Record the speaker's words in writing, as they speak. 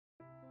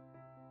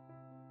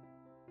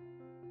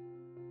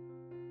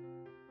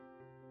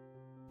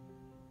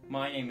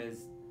My name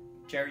is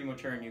Jerry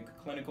Moczerniuk,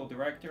 Clinical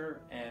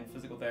Director and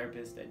Physical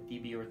Therapist at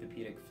DB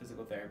Orthopedic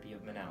Physical Therapy of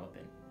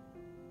Manalapan.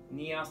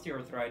 Knee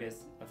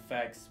osteoarthritis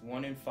affects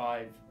 1 in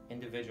 5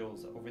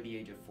 individuals over the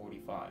age of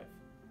 45.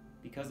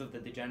 Because of the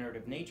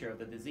degenerative nature of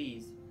the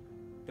disease,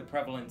 the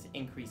prevalence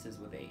increases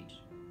with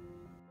age.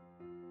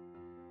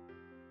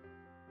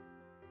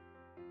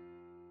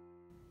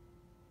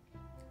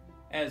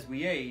 As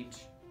we age,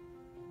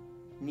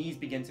 knees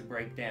begin to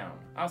break down.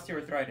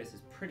 Osteoarthritis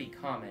is pretty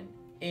common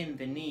in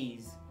the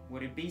knees.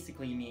 What it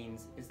basically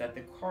means is that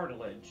the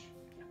cartilage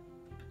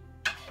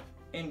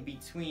in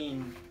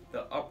between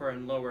the upper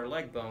and lower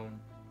leg bone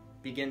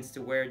begins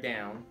to wear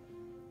down,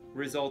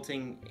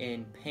 resulting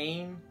in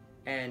pain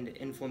and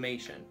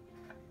inflammation.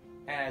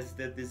 As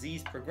the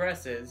disease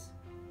progresses,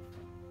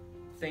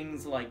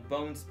 things like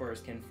bone spurs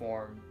can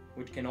form,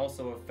 which can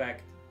also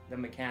affect the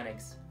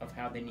mechanics of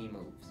how the knee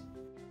moves.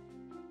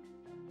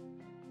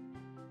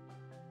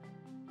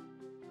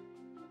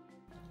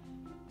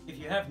 If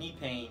you have knee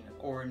pain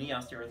or knee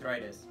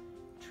osteoarthritis,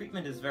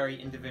 treatment is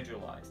very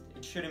individualized.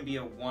 It shouldn't be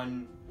a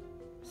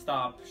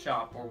one-stop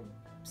shop or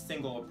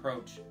single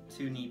approach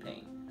to knee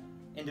pain.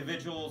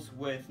 Individuals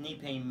with knee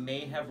pain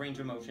may have range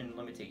of motion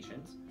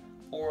limitations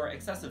or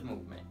excessive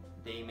movement.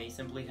 They may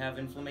simply have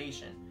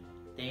inflammation.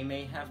 They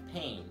may have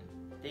pain.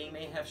 They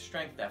may have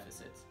strength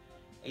deficits.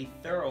 A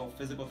thorough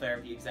physical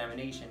therapy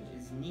examination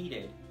is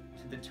needed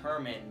to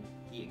determine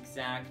the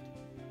exact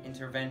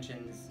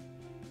interventions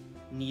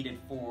needed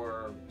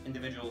for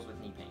individuals with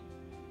knee pain.